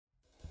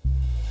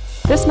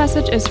This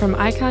message is from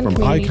Icon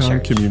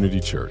Community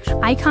Church.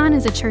 Icon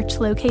is a church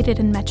located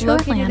in Metro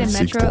Atlanta.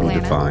 Seeks to be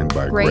defined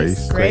by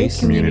grace,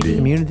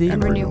 community,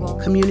 and renewal.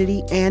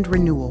 Community and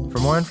renewal. For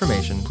more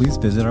information, please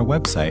visit our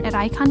website at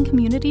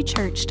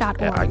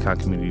iconcommunitychurch.org. at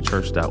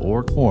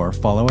iconcommunitychurch.org, or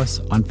follow us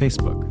on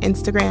Facebook,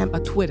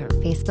 Instagram, Twitter.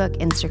 Facebook,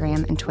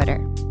 Instagram, and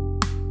Twitter.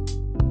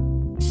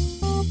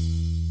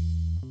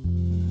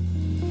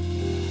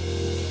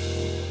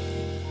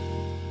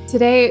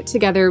 Today,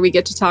 together, we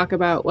get to talk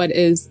about what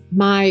is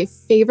my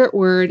favorite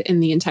word in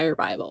the entire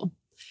Bible.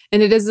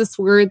 And it is this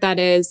word that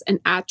is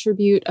an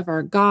attribute of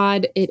our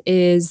God. It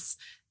is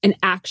an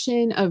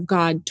action of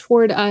God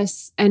toward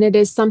us, and it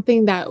is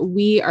something that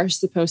we are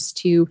supposed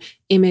to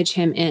image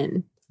him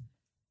in.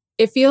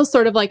 It feels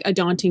sort of like a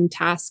daunting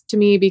task to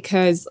me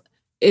because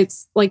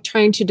it's like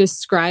trying to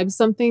describe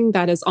something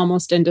that is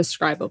almost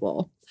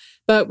indescribable.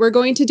 But we're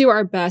going to do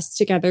our best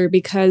together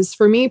because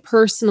for me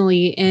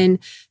personally, in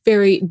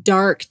very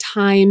dark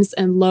times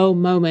and low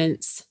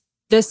moments,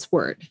 this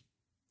word,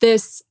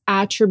 this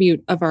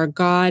attribute of our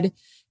God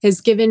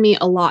has given me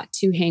a lot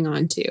to hang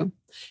on to.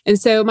 And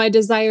so my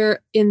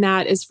desire in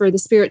that is for the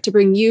Spirit to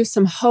bring you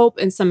some hope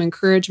and some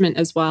encouragement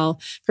as well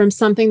from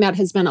something that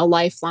has been a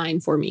lifeline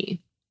for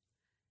me.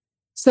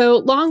 So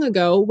long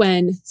ago,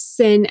 when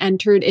sin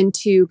entered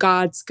into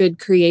God's good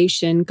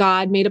creation,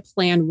 God made a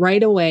plan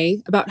right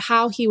away about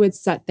how he would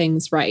set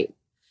things right.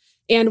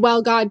 And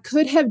while God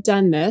could have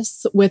done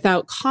this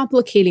without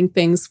complicating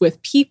things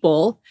with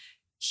people,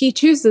 he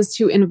chooses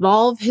to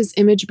involve his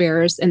image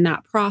bearers in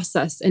that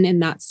process and in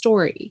that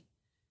story.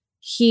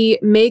 He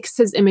makes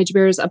his image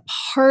bearers a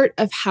part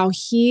of how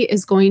he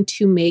is going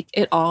to make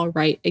it all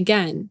right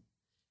again.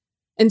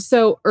 And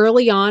so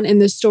early on in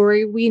the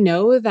story, we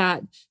know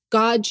that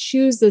God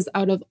chooses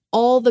out of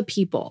all the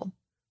people,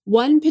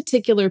 one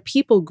particular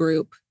people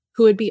group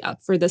who would be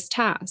up for this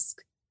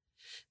task.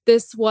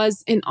 This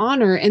was an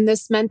honor, and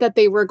this meant that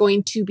they were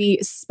going to be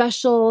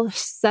special,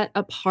 set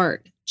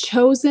apart,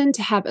 chosen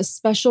to have a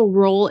special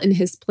role in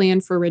his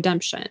plan for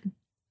redemption.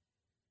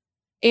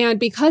 And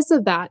because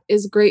of that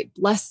is great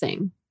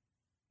blessing.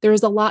 There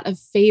is a lot of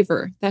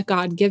favor that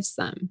God gives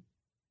them.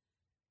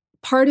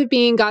 Part of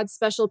being God's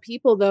special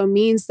people, though,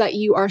 means that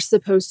you are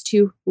supposed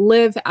to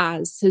live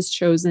as his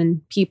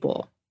chosen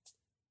people,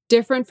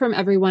 different from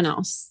everyone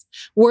else,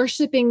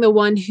 worshiping the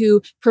one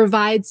who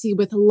provides you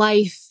with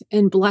life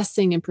and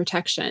blessing and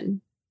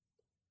protection.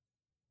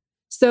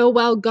 So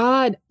while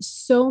God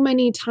so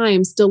many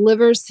times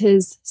delivers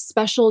his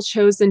special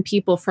chosen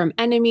people from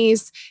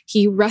enemies,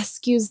 he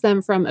rescues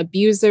them from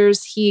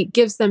abusers, he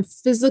gives them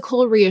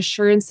physical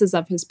reassurances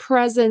of his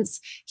presence,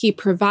 he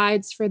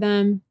provides for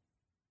them,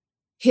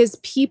 his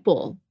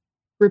people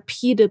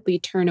repeatedly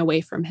turn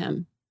away from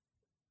him.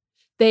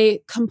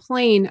 They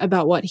complain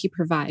about what he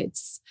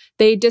provides.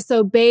 They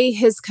disobey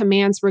his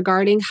commands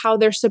regarding how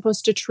they're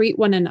supposed to treat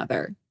one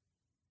another.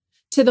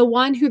 To the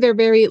one who their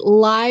very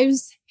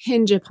lives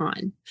hinge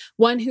upon,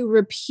 one who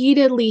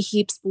repeatedly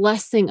heaps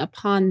blessing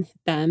upon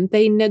them,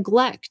 they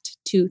neglect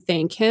to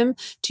thank him,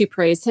 to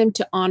praise him,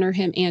 to honor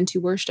him, and to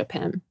worship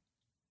him.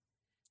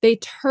 They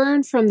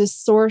turn from the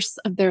source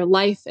of their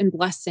life and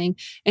blessing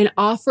and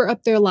offer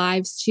up their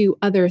lives to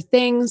other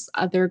things,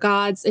 other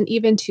gods, and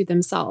even to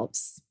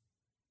themselves.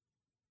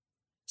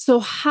 So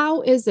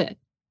how is it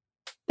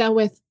that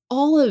with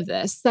all of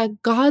this,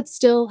 that God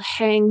still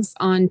hangs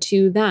on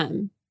to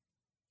them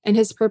and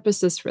his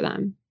purposes for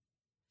them?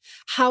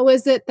 How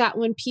is it that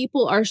when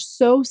people are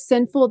so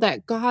sinful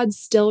that God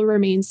still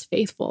remains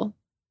faithful?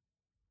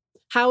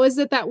 How is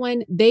it that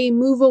when they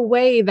move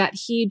away that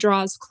he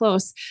draws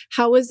close?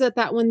 How is it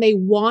that when they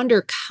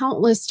wander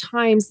countless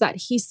times that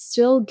he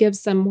still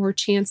gives them more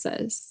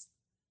chances?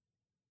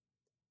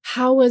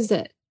 How is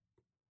it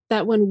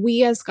that when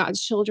we as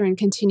God's children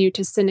continue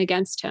to sin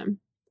against him,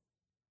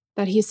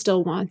 that he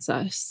still wants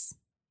us?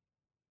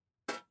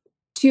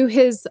 To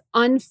his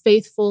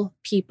unfaithful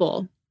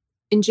people,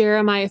 in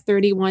Jeremiah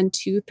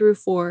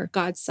 31:2-4,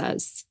 God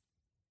says,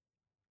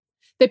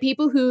 "The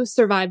people who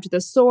survived the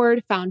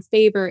sword found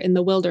favor in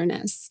the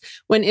wilderness.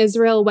 When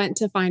Israel went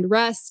to find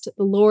rest,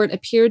 the Lord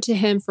appeared to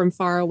him from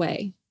far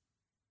away.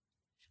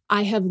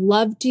 I have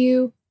loved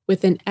you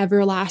with an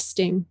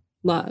everlasting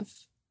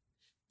love.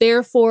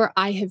 Therefore,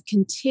 I have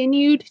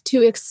continued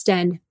to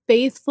extend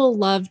faithful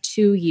love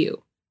to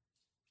you.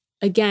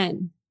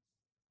 Again,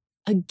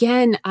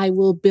 I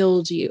will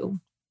build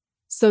you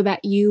so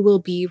that you will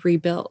be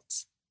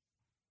rebuilt."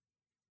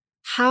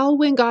 How,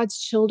 when God's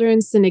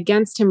children sin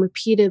against him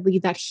repeatedly,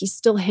 that he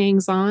still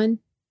hangs on?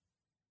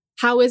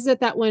 How is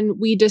it that when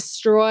we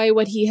destroy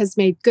what he has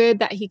made good,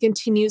 that he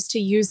continues to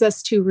use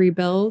us to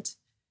rebuild?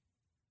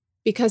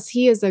 Because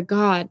he is a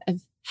God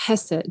of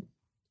Hesed.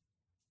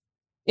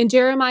 In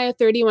Jeremiah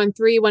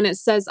 31:3, when it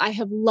says, "I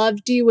have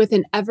loved you with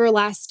an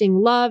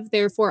everlasting love,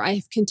 therefore I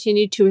have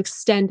continued to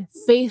extend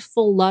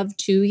faithful love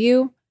to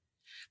you,"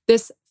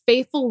 this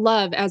faithful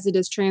love, as it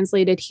is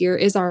translated here,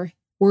 is our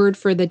word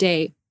for the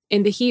day.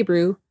 In the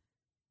Hebrew,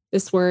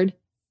 this word,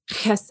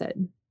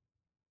 chesed.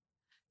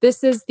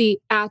 This is the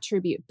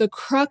attribute, the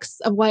crux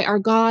of why our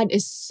God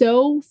is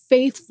so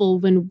faithful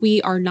when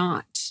we are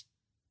not.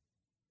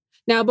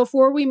 Now,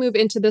 before we move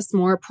into this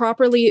more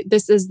properly,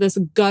 this is this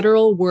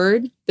guttural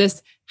word,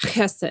 this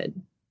chesed,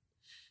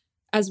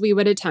 as we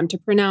would attempt to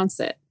pronounce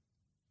it.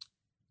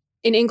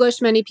 In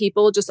English, many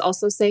people just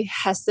also say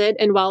hesed,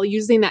 and while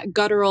using that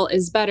guttural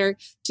is better,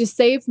 to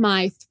save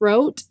my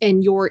throat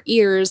and your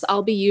ears,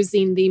 I'll be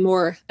using the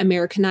more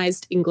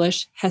Americanized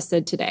English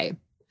hesed today.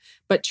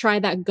 But try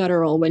that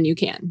guttural when you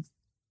can.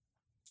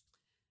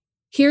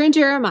 Here in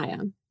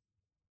Jeremiah,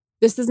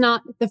 this is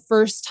not the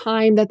first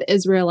time that the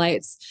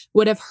Israelites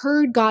would have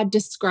heard God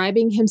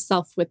describing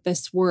himself with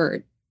this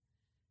word.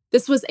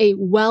 This was a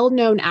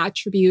well-known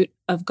attribute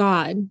of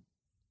God.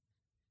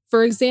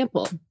 For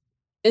example,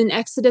 in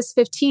Exodus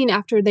 15,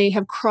 after they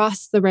have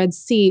crossed the Red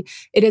Sea,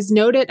 it is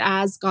noted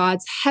as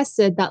God's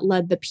hesed that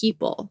led the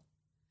people.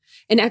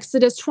 In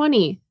Exodus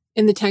 20,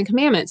 in the Ten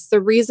Commandments,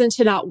 the reason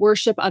to not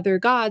worship other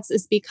gods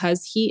is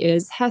because he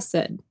is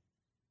hesed.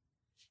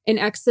 In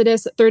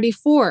Exodus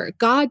 34,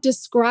 God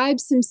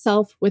describes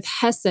himself with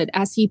hesed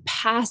as he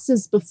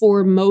passes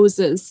before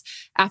Moses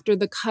after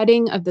the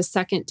cutting of the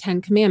second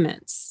 10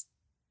 Commandments.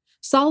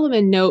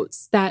 Solomon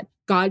notes that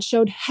God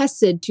showed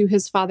hesed to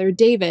his father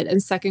David in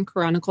 2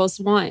 Chronicles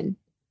 1.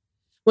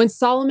 When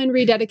Solomon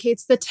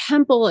rededicates the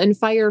temple and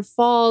fire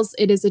falls,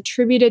 it is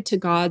attributed to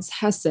God's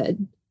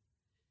hesed.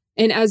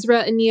 In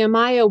Ezra and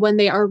Nehemiah, when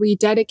they are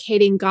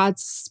rededicating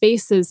God's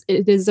spaces,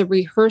 it is a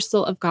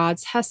rehearsal of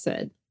God's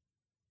hesed.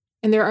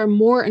 And there are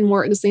more and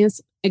more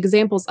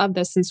examples of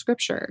this in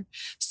Scripture.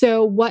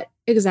 So what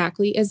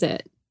exactly is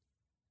it?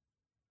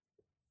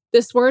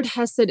 This word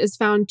hesed is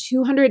found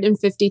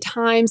 250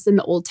 times in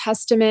the Old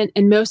Testament,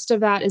 and most of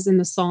that is in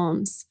the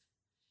Psalms.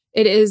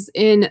 It is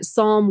in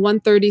Psalm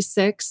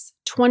 136,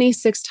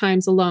 26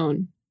 times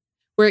alone,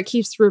 where it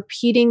keeps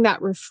repeating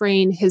that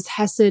refrain, his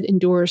hesed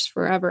endures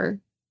forever.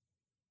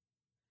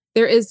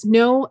 There is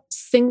no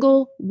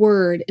single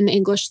word in the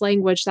English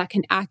language that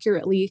can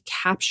accurately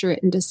capture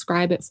it and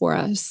describe it for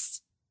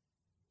us.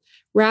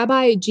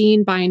 Rabbi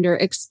Gene Binder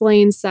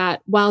explains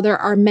that while there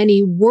are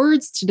many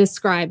words to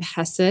describe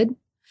hesed,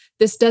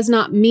 this does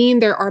not mean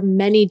there are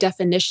many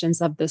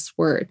definitions of this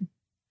word.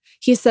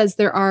 He says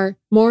there are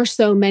more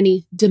so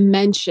many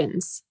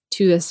dimensions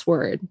to this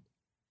word,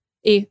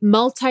 a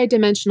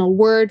multidimensional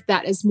word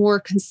that is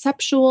more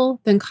conceptual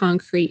than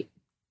concrete.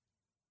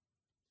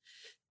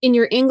 In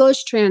your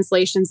English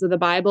translations of the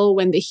Bible,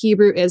 when the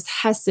Hebrew is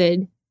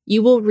hesed,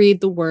 you will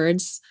read the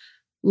words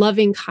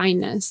loving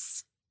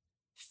kindness,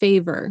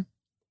 favor,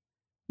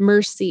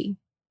 mercy,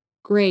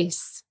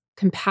 grace,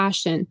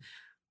 compassion,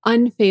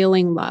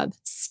 unfailing love,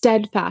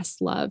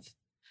 steadfast love,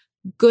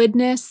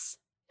 goodness,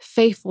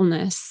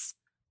 faithfulness,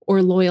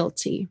 or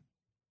loyalty.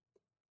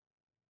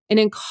 And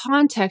in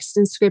context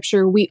in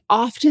Scripture, we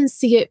often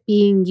see it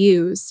being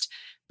used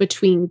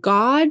between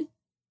God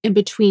and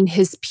between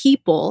his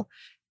people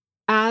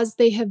as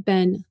they have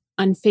been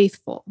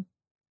unfaithful.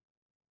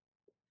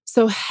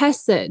 So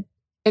hesed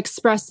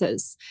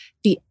expresses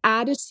the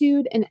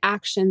attitude and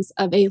actions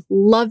of a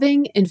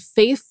loving and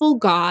faithful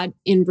God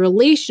in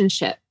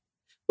relationship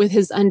with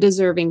his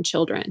undeserving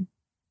children.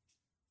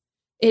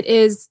 It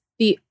is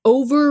the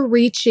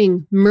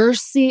overreaching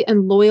mercy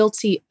and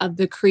loyalty of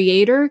the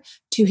Creator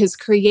to his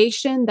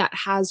creation that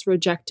has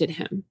rejected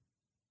him.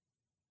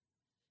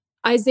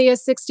 Isaiah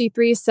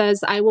 63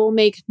 says, I will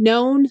make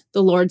known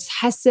the Lord's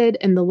hesed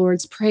and the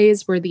Lord's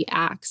praiseworthy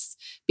acts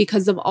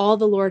because of all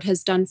the Lord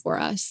has done for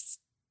us.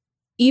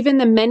 Even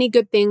the many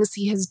good things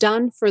he has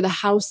done for the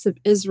house of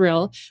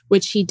Israel,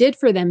 which he did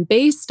for them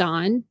based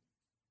on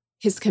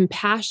his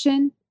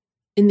compassion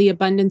and the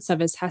abundance of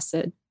his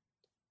hesed.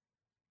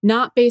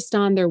 Not based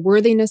on their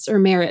worthiness or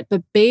merit,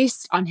 but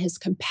based on his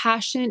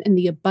compassion and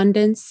the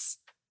abundance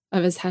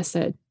of his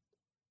hesed.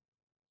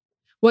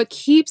 What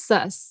keeps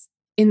us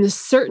in the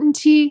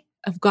certainty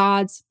of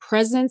God's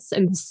presence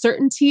and the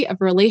certainty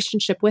of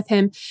relationship with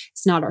him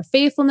is not our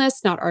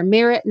faithfulness, not our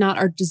merit, not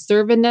our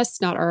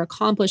deservedness, not our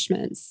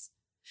accomplishments.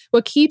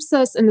 What keeps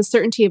us in the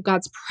certainty of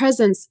God's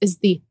presence is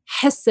the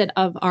hesed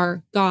of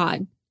our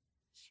God.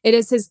 It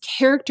is his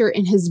character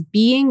and his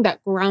being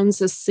that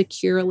grounds us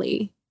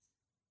securely.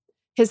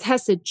 His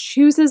hesed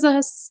chooses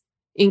us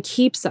and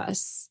keeps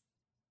us,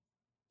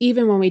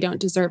 even when we don't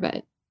deserve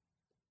it.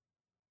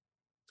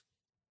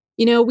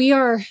 You know, we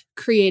are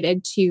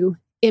created to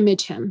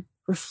image him,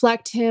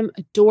 reflect him,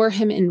 adore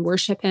him, and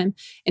worship him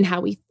in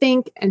how we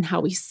think and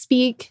how we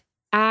speak,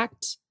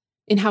 act,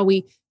 in how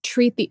we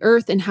treat the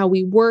earth and how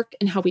we work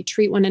and how we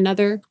treat one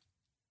another.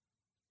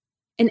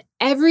 And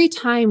every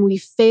time we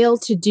fail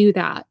to do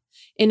that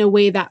in a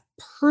way that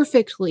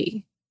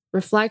perfectly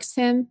reflects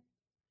him,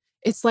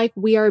 it's like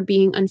we are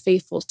being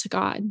unfaithful to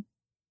God.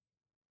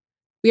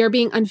 We are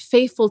being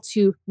unfaithful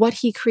to what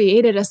he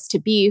created us to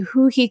be,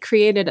 who he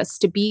created us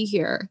to be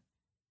here.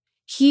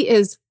 He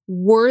is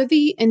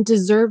worthy and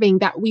deserving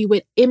that we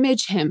would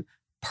image him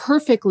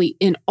perfectly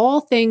in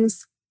all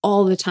things,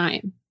 all the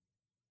time.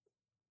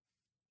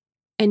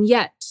 And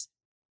yet,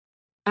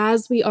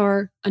 as we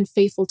are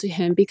unfaithful to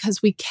him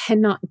because we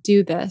cannot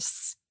do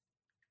this,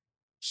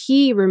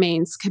 he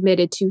remains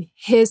committed to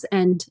his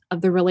end of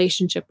the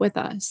relationship with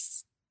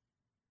us.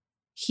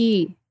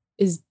 He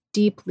is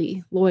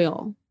deeply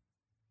loyal.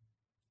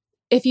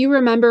 If you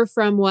remember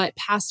from what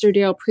Pastor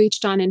Dale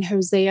preached on in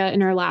Hosea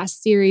in our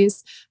last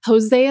series,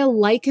 Hosea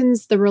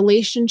likens the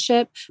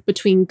relationship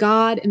between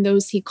God and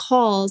those he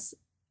calls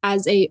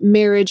as a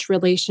marriage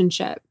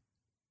relationship.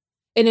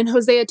 And in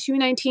Hosea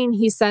 2:19,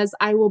 he says,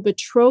 I will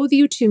betroth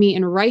you to me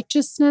in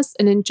righteousness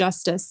and in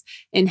justice,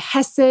 in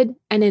hesed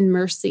and in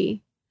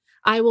mercy.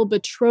 I will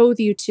betroth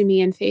you to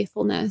me in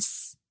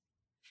faithfulness.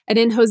 And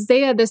in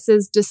Hosea, this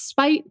is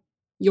despite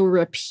your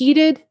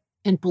repeated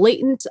and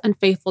blatant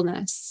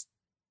unfaithfulness,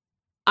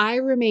 I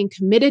remain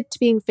committed to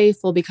being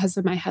faithful because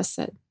of my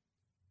hesed.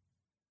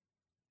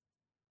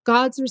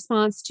 God's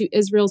response to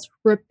Israel's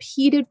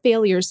repeated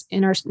failures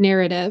in our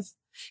narrative,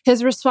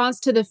 his response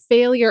to the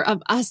failure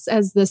of us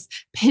as this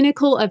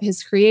pinnacle of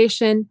his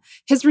creation,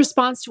 his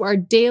response to our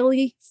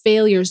daily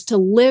failures to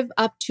live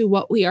up to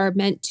what we are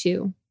meant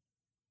to.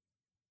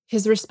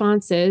 His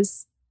response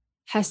is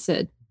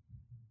hesed.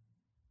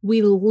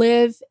 We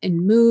live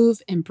and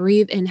move and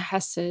breathe in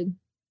hesed.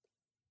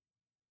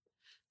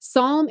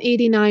 Psalm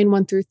 89,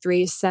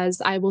 1-3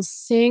 says, I will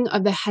sing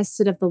of the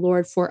hesed of the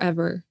Lord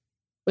forever.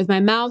 With my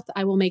mouth,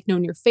 I will make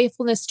known your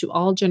faithfulness to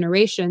all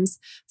generations.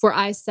 For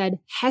I said,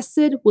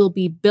 hesed will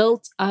be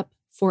built up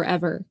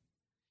forever.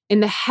 In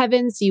the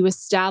heavens, you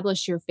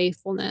establish your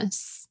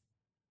faithfulness.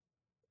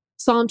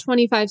 Psalm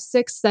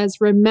 25:6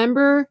 says,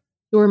 remember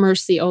your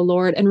mercy, O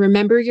Lord, and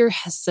remember your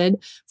hesed,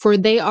 for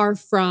they are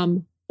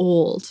from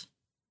old.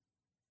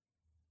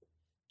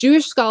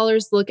 Jewish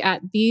scholars look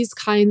at these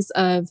kinds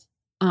of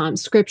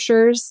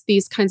scriptures,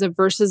 these kinds of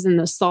verses in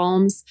the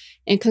Psalms,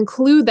 and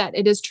conclude that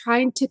it is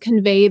trying to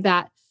convey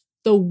that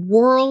the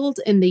world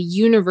and the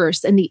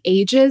universe and the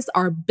ages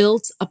are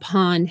built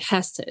upon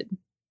hesed.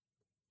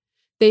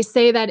 They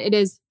say that it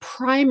is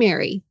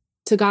primary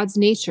to God's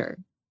nature,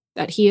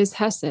 that he is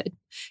hesed.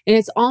 And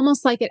it's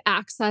almost like it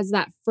acts as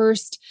that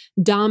first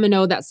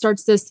domino that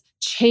starts this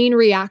chain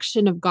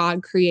reaction of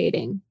God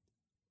creating.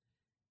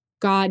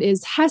 God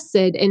is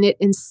hesed, and it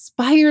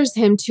inspires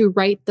him to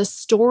write the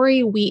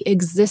story we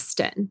exist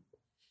in.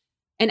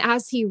 And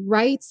as he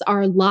writes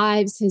our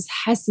lives, his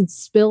hesed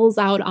spills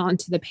out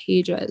onto the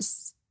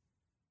pages.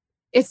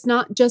 It's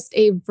not just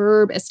a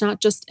verb. It's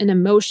not just an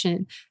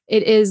emotion.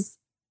 It is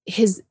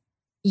his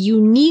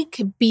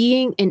unique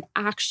being in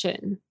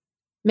action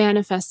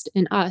manifest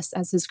in us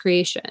as his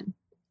creation.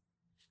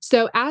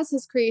 So as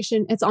his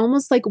creation, it's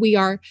almost like we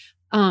are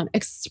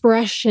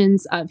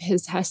expressions of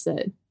his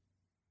hesed.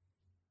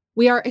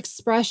 We are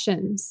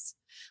expressions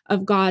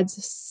of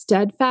God's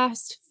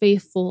steadfast,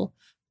 faithful,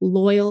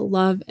 loyal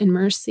love and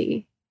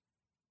mercy.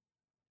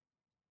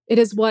 It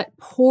is what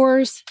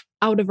pours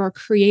out of our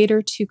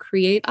Creator to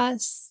create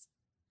us.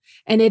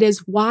 And it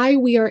is why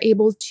we are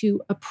able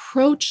to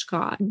approach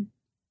God.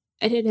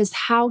 And it is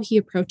how he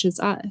approaches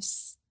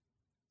us.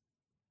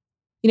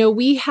 You know,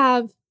 we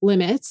have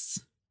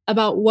limits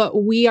about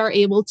what we are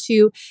able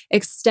to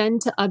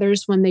extend to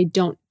others when they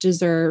don't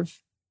deserve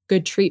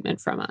good treatment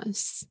from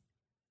us.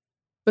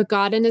 But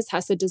God in his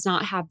hesed does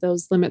not have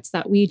those limits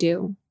that we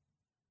do.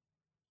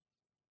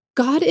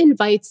 God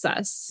invites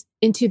us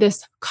into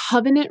this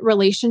covenant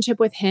relationship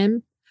with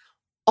him,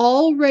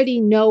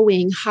 already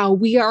knowing how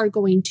we are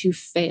going to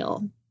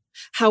fail,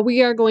 how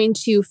we are going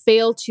to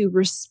fail to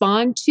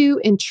respond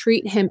to and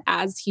treat him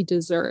as he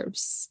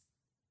deserves.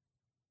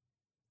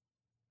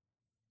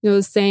 You know,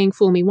 the saying,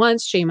 fool me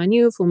once, shame on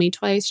you, fool me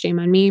twice, shame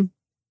on me.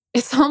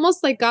 It's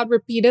almost like God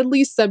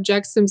repeatedly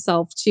subjects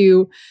himself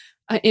to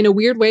in a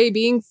weird way,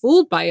 being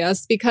fooled by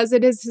us because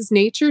it is his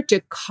nature to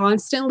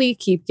constantly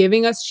keep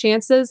giving us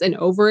chances and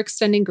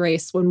overextending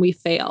grace when we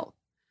fail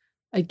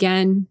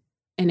again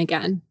and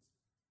again.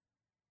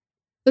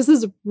 This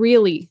is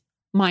really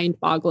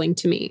mind-boggling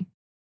to me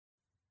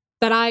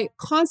that I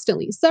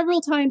constantly, several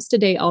times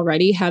today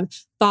already, have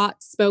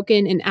thought,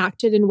 spoken, and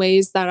acted in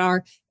ways that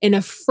are an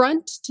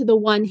affront to the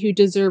one who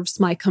deserves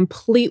my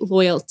complete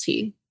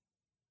loyalty.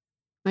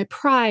 My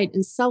pride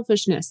and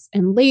selfishness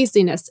and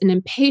laziness and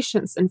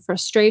impatience and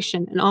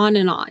frustration and on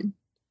and on.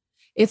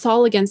 It's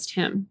all against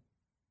him.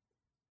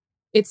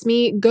 It's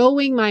me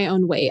going my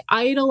own way,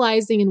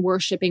 idolizing and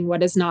worshiping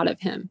what is not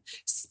of him,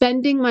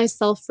 spending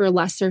myself for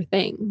lesser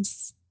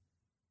things.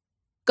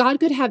 God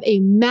could have a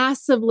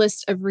massive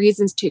list of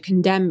reasons to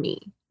condemn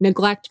me,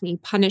 neglect me,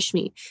 punish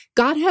me.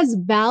 God has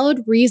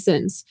valid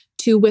reasons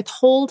to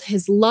withhold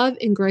his love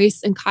and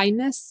grace and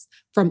kindness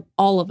from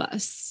all of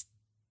us.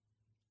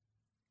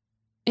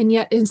 And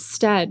yet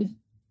instead,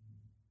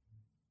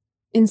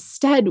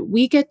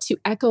 we get to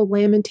echo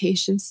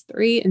Lamentations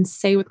 3 and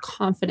say with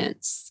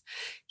confidence,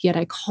 yet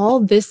I call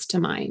this to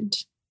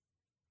mind,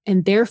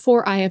 and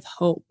therefore I have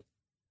hope.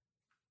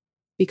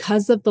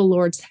 Because of the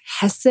Lord's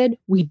hesed,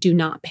 we do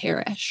not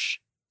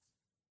perish.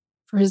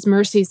 For his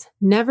mercies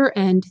never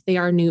end. They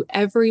are new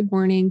every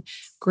morning.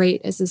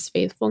 Great is his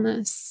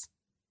faithfulness.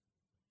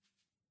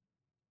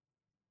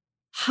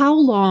 How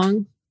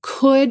long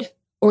Could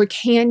or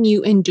can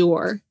you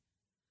endure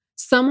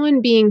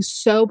someone being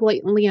so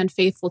blatantly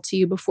unfaithful to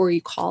you before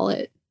you call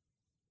it?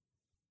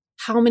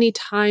 How many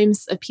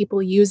times of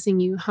people using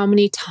you? How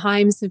many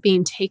times of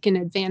being taken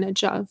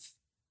advantage of?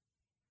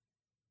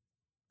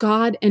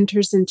 God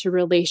enters into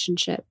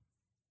relationship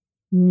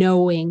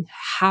knowing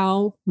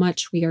how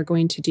much we are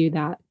going to do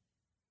that.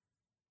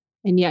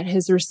 And yet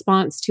his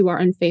response to our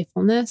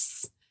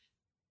unfaithfulness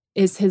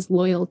is his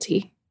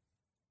loyalty.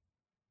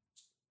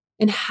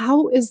 And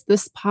how is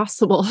this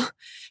possible?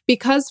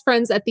 Because,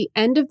 friends, at the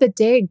end of the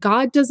day,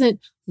 God doesn't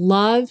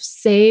love,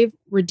 save,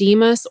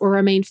 redeem us, or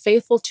remain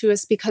faithful to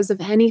us because of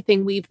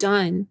anything we've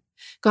done.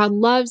 God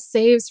loves,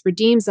 saves,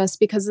 redeems us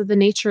because of the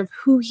nature of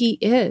who he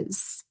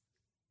is.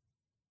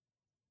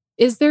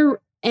 Is there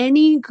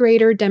any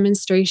greater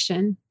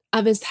demonstration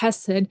of his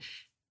hesed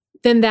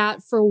than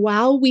that for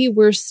while we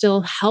were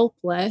still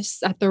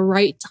helpless at the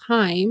right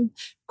time,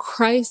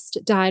 Christ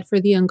died for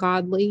the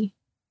ungodly?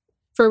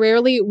 For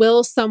rarely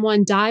will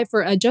someone die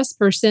for a just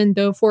person,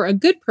 though for a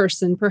good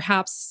person,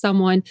 perhaps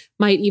someone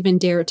might even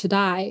dare to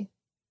die.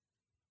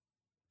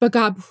 But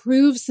God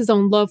proves his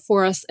own love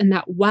for us in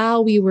that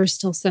while we were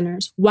still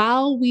sinners,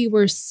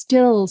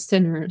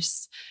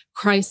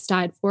 Christ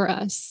died for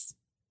us.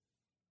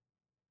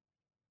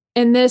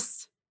 And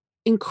this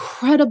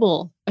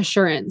incredible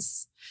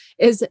assurance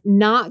is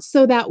not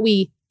so that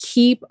we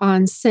keep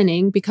on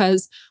sinning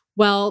because,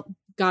 well,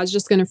 God's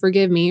just going to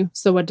forgive me,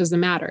 so what does it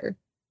matter?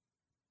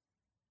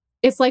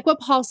 It's like what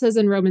Paul says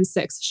in Romans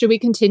 6. Should we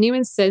continue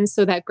in sin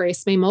so that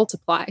grace may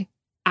multiply?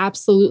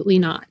 Absolutely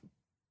not.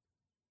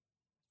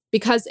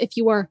 Because if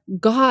you are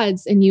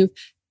God's and you've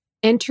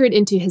entered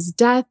into his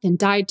death and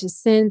died to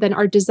sin, then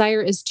our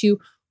desire is to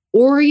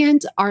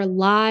orient our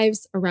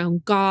lives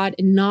around God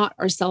and not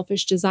our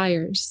selfish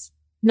desires,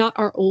 not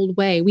our old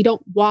way. We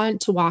don't want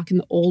to walk in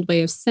the old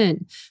way of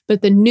sin,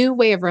 but the new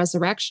way of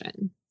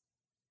resurrection,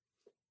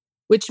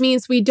 which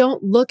means we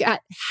don't look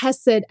at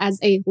hesed as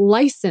a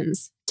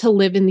license to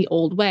live in the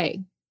old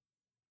way.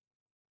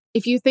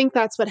 If you think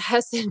that's what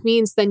hesed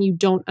means, then you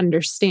don't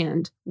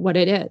understand what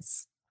it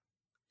is.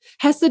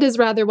 Hesed is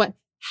rather what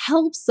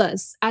helps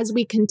us as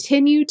we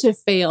continue to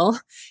fail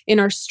in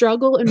our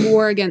struggle and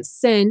war against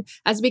sin,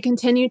 as we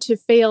continue to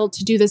fail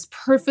to do this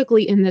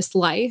perfectly in this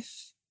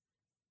life.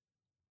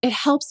 It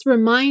helps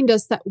remind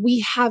us that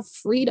we have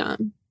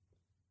freedom.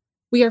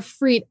 We are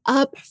freed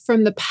up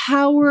from the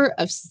power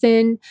of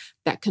sin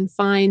that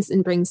confines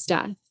and brings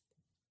death.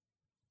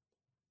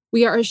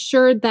 We are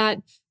assured that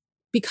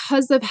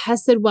because of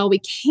hesed, while we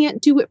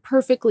can't do it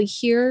perfectly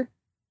here,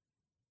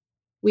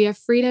 we have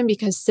freedom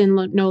because sin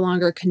no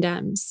longer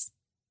condemns.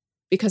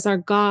 Because our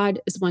God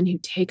is one who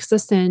takes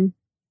us in,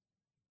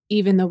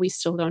 even though we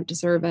still don't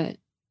deserve it.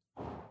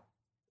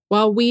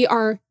 While we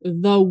are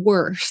the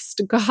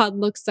worst, God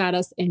looks at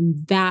us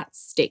in that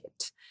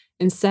state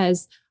and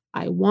says,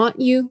 I want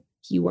you,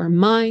 you are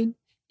mine,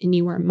 and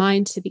you are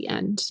mine to the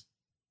end.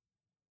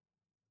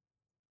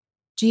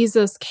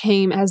 Jesus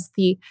came as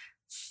the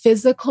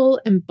physical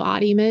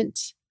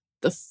embodiment,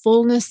 the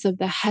fullness of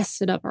the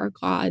hesed of our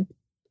God.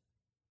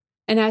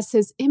 And as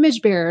his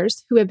image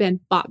bearers who have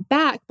been bought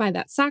back by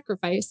that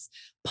sacrifice,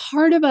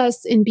 part of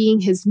us in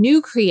being his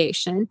new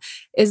creation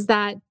is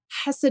that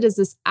hesed is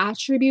this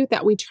attribute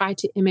that we try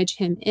to image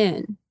him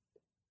in.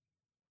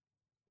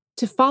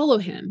 To follow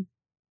him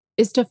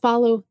is to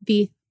follow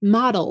the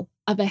model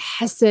of a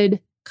hesed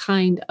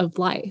kind of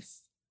life.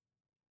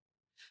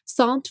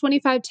 Psalm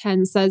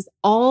 25:10 says,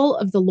 all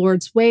of the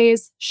Lord's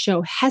ways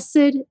show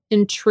hesed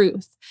and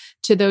truth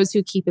to those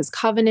who keep his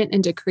covenant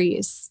and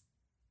decrees.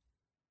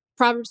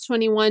 Proverbs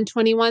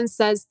 21:21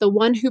 says, the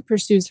one who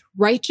pursues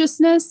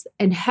righteousness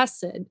and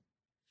hesed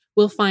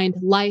will find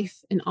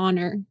life and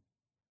honor.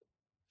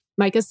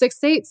 Micah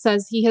 6:8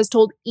 says, he has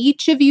told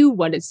each of you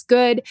what is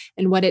good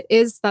and what it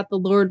is that the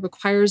Lord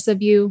requires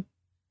of you,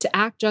 to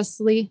act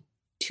justly,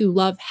 to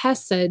love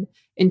hesed,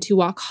 and to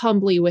walk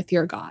humbly with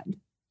your God.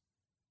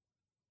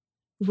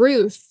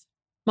 Ruth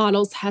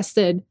models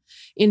hesed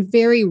in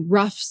very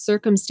rough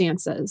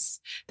circumstances.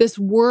 This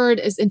word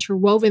is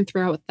interwoven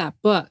throughout that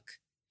book.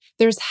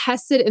 There's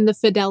hesed in the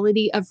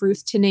fidelity of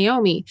Ruth to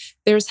Naomi.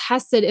 There's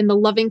hesed in the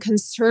loving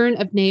concern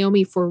of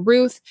Naomi for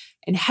Ruth,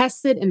 and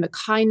hesed in the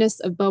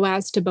kindness of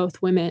Boaz to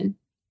both women.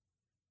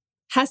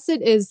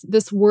 Hesed is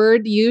this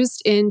word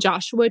used in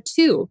Joshua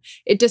 2.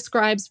 It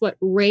describes what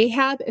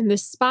Rahab and the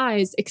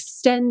spies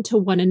extend to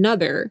one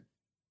another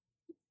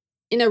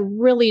in a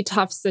really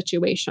tough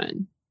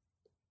situation.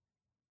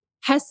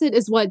 Hesed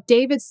is what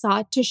David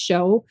sought to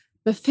show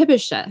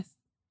Mephibosheth,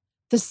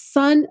 the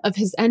son of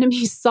his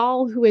enemy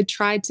Saul, who had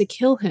tried to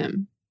kill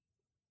him.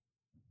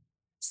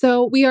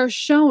 So we are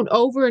shown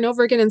over and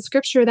over again in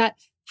scripture that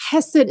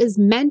hesed is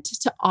meant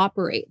to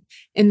operate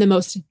in the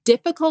most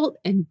difficult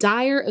and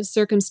dire of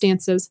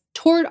circumstances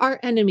toward our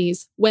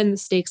enemies when the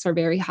stakes are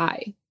very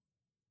high.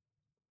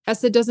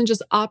 Hesed doesn't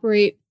just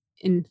operate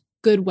in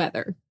good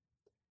weather.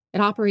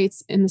 It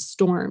operates in the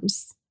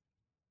storms.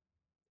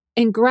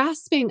 And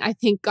grasping, I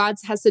think,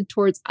 God's hesed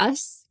towards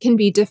us can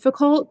be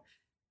difficult,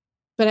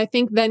 But I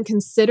think then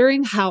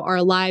considering how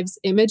our lives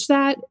image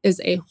that is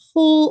a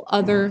whole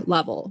other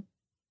level.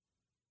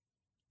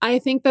 I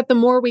think that the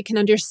more we can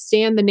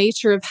understand the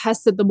nature of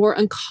Hesed, the more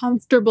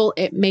uncomfortable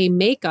it may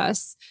make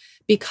us,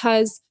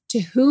 because to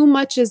whom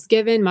much is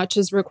given, much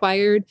is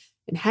required,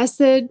 and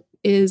Hesed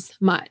is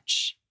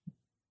much.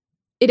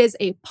 It is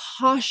a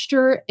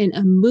posture and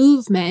a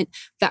movement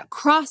that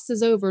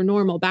crosses over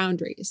normal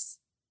boundaries.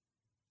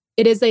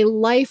 It is a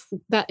life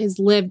that is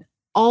lived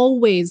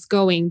always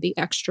going the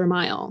extra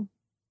mile.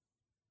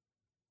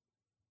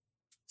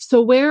 So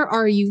where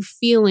are you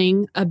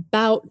feeling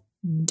about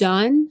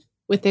done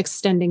with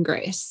extending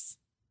grace?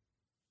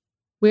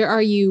 Where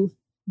are you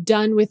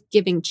done with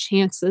giving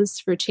chances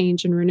for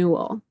change and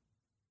renewal?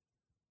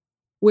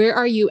 Where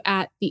are you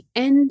at the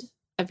end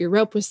of your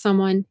rope with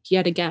someone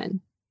yet again?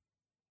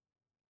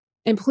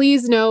 And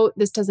please note,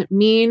 this doesn't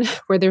mean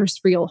where there's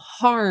real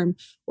harm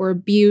or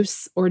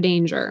abuse or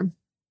danger.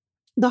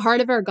 The heart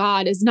of our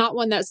God is not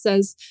one that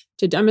says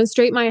to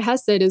demonstrate my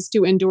Hesed is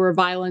to endure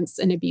violence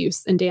and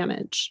abuse and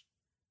damage.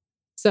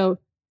 So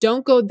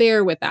don't go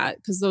there with that,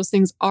 because those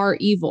things are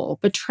evil,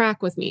 but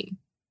track with me.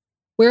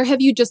 Where have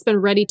you just been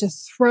ready to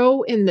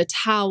throw in the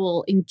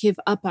towel and give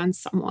up on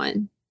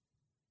someone?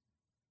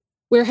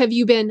 Where have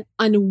you been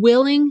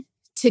unwilling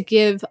to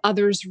give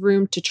others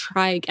room to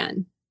try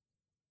again?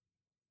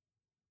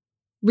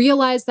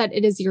 Realize that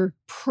it is your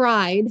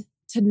pride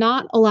to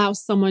not allow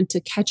someone to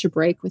catch a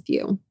break with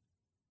you.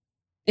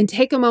 And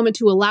take a moment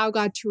to allow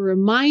God to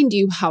remind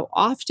you how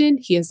often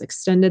He has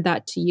extended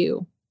that to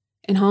you,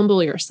 and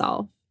humble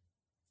yourself.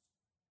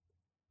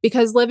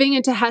 Because living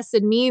into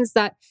Hesed means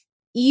that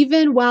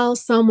even while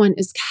someone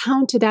is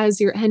counted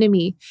as your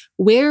enemy,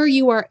 where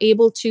you are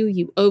able to,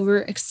 you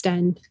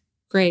overextend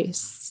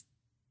grace.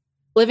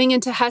 Living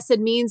into Hesed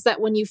means that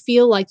when you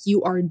feel like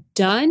you are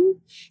done,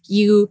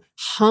 you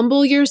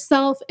humble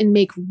yourself and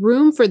make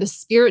room for the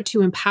Spirit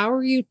to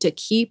empower you to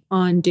keep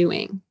on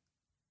doing.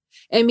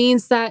 It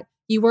means that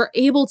you are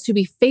able to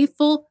be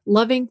faithful,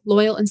 loving,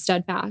 loyal, and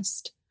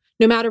steadfast,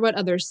 no matter what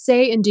others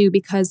say and do,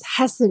 because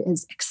Hesed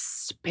is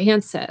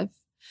expansive.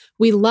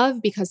 We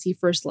love because He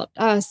first loved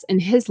us,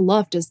 and His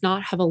love does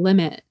not have a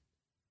limit,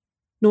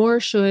 nor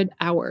should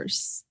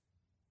ours.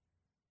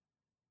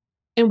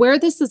 And where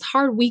this is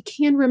hard, we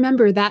can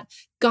remember that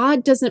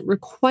God doesn't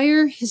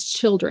require His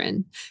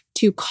children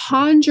to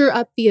conjure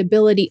up the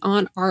ability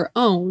on our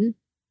own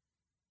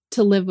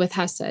to live with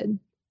Hesed.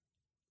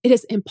 It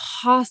is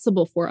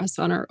impossible for us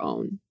on our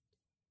own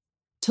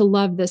to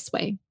love this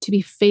way, to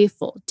be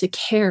faithful, to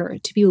care,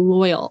 to be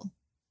loyal,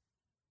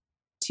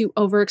 to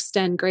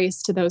overextend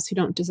grace to those who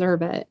don't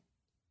deserve it.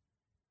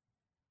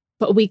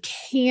 But we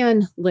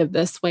can live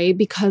this way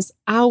because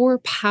our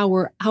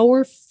power,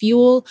 our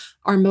fuel,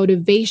 our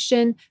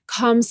motivation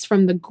comes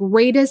from the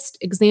greatest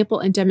example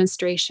and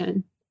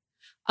demonstration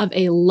of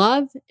a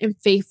love and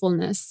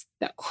faithfulness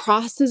that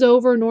crosses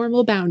over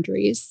normal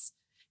boundaries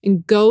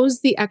and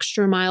goes the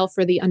extra mile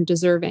for the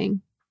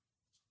undeserving.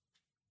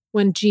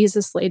 When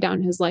Jesus laid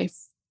down His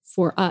life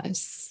for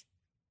us,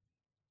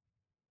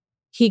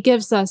 He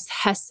gives us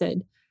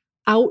Hesed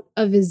out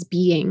of His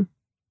being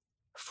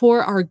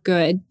for our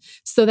good,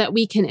 so that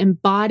we can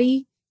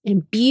embody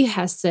and be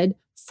Hesed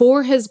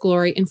for His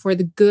glory and for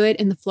the good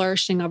and the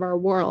flourishing of our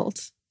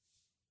world.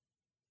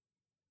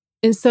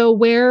 And so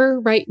where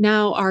right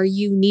now are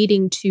you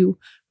needing to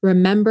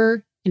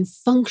remember and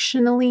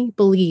functionally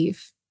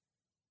believe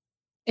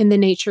in the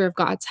nature of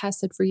God's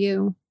Hesed for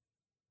you,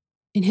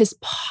 in His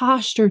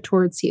posture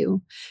towards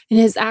you, and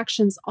His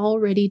actions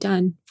already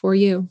done for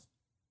you?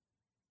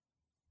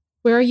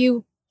 Where are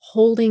you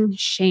holding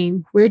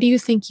shame? Where do you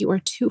think you are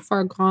too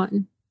far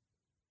gone?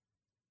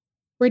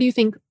 Where do you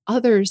think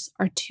others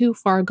are too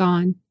far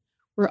gone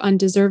or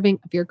undeserving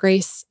of your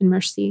grace and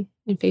mercy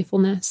and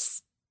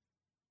faithfulness?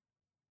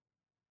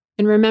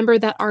 And remember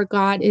that our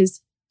God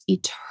is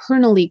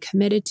eternally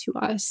committed to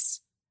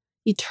us,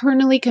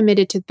 eternally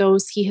committed to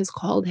those He has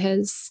called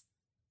His,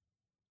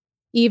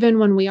 even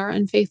when we are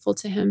unfaithful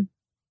to Him.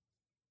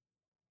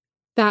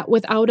 That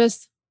without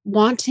us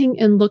wanting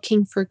and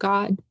looking for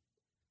God,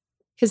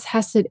 His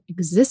Hesed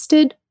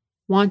existed,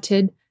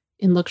 wanted,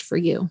 and looked for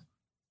you.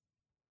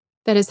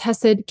 That His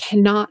Hesed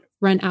cannot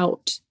run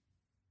out.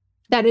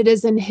 That it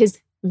is in His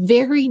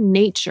very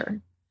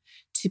nature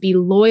to be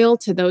loyal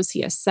to those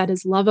He has set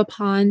His love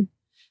upon,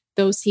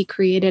 those He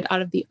created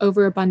out of the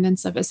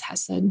overabundance of His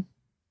Hesed.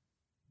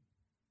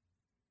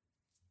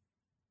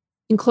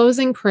 In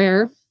closing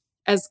prayer,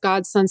 as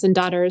God's sons and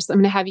daughters, I'm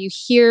going to have you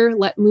hear,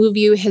 let move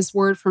you, His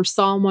word from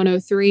Psalm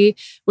 103,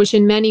 which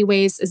in many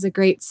ways is a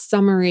great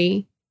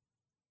summary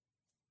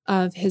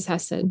of His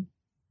Hesed.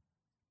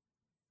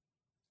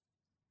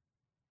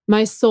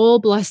 My soul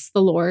bless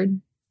the Lord,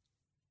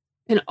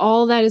 and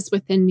all that is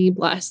within me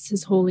bless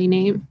His holy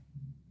name.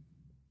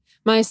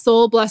 My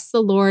soul bless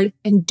the Lord,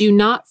 and do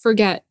not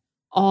forget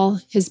all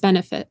His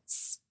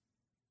benefits.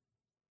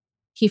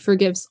 He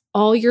forgives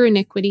all your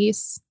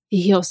iniquities.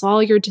 He heals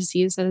all your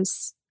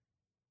diseases.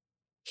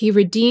 He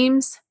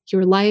redeems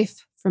your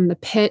life from the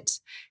pit,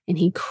 and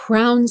He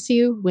crowns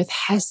you with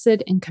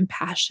Hesed and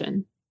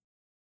compassion.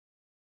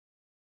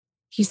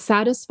 He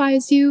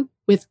satisfies you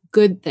with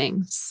good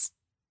things.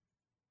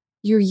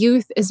 Your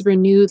youth is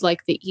renewed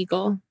like the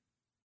eagle.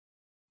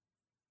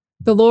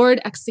 The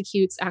Lord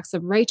executes acts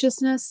of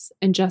righteousness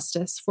and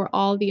justice for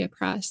all the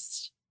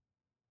oppressed.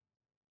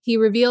 He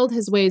revealed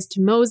his ways to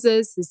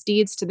Moses, his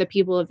deeds to the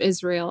people of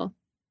Israel.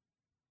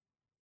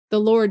 The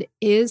Lord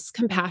is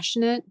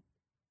compassionate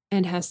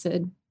and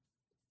hesed.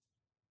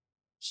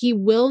 He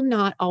will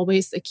not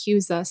always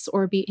accuse us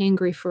or be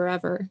angry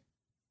forever,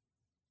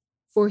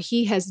 for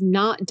he has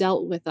not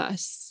dealt with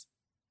us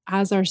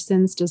as our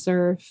sins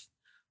deserve,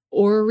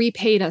 or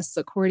repaid us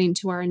according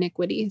to our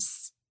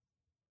iniquities.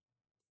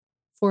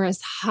 For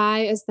as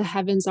high as the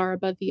heavens are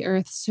above the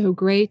earth, so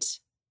great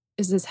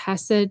is his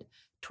hesed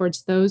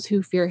towards those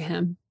who fear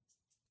him.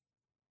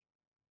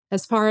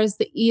 As far as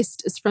the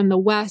east is from the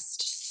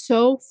west,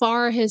 so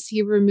far has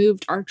he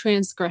removed our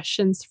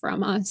transgressions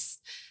from us.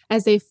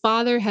 As a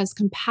father has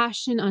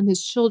compassion on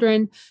his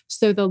children,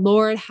 so the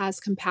Lord has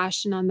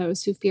compassion on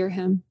those who fear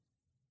him.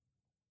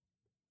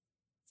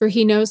 For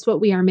he knows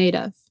what we are made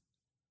of,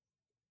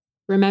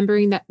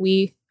 remembering that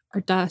we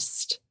are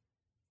dust.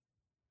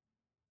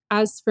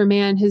 As for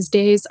man, his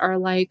days are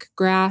like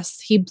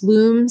grass. He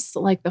blooms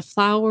like the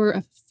flower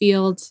of a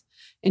field,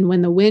 and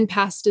when the wind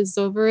passes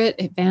over it,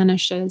 it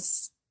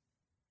vanishes,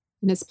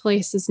 and its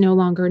place is no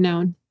longer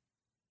known.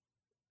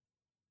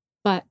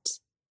 But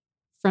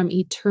from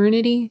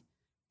eternity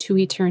to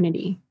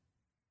eternity,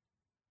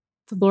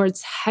 the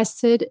Lord's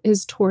hesed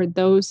is toward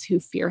those who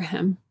fear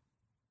him,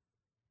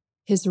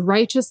 his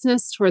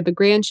righteousness toward the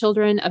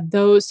grandchildren of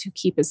those who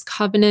keep his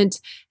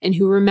covenant and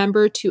who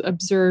remember to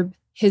observe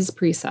his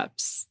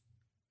precepts.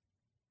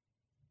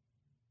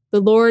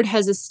 The Lord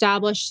has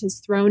established his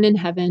throne in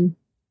heaven.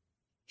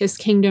 His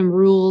kingdom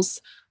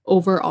rules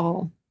over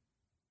all.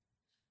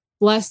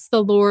 Bless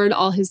the Lord,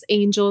 all his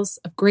angels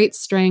of great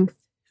strength,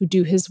 who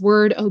do his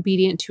word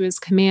obedient to his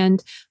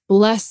command.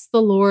 Bless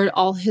the Lord,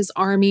 all his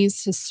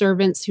armies, his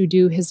servants who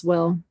do his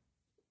will.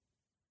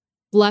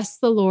 Bless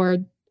the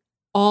Lord,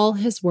 all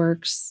his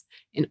works,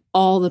 in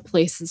all the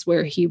places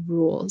where he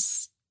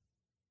rules.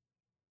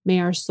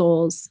 May our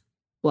souls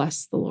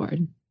bless the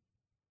Lord.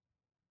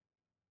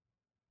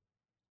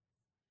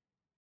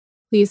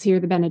 Please hear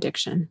the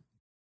benediction.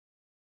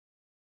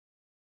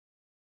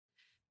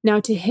 Now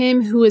to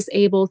him who is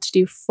able to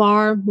do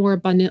far more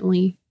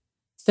abundantly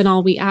than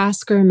all we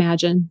ask or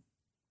imagine,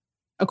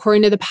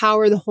 according to the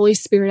power of the Holy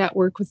Spirit at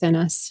work within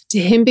us, to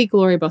him be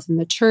glory both in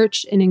the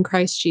church and in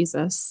Christ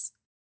Jesus,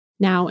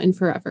 now and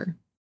forever.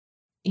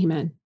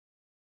 Amen.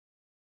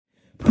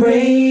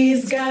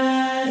 Praise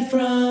God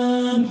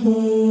from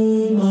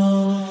whom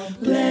all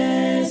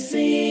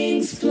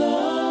blessings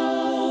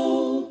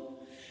flow.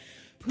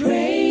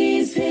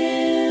 Praise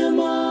him,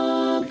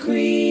 all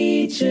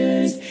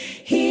creatures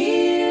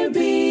here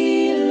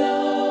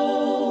below.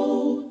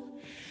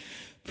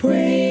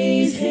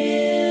 Praise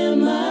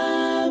him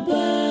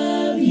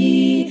above,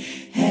 ye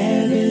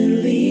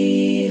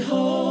heavenly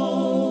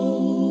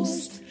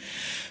hosts.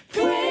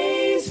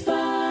 Praise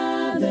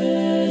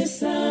Father,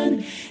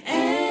 Son,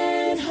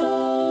 and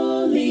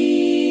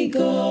Holy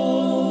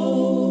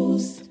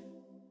Ghost.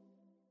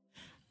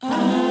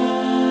 Amen.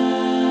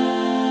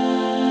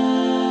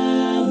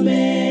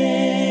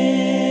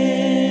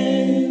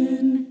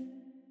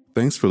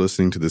 Thanks for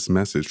listening to this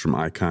message from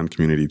Icon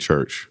Community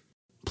Church.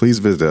 Please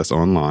visit us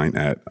online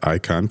at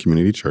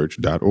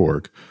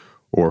iconcommunitychurch.org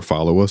or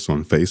follow us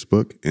on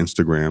Facebook,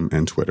 Instagram,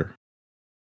 and Twitter.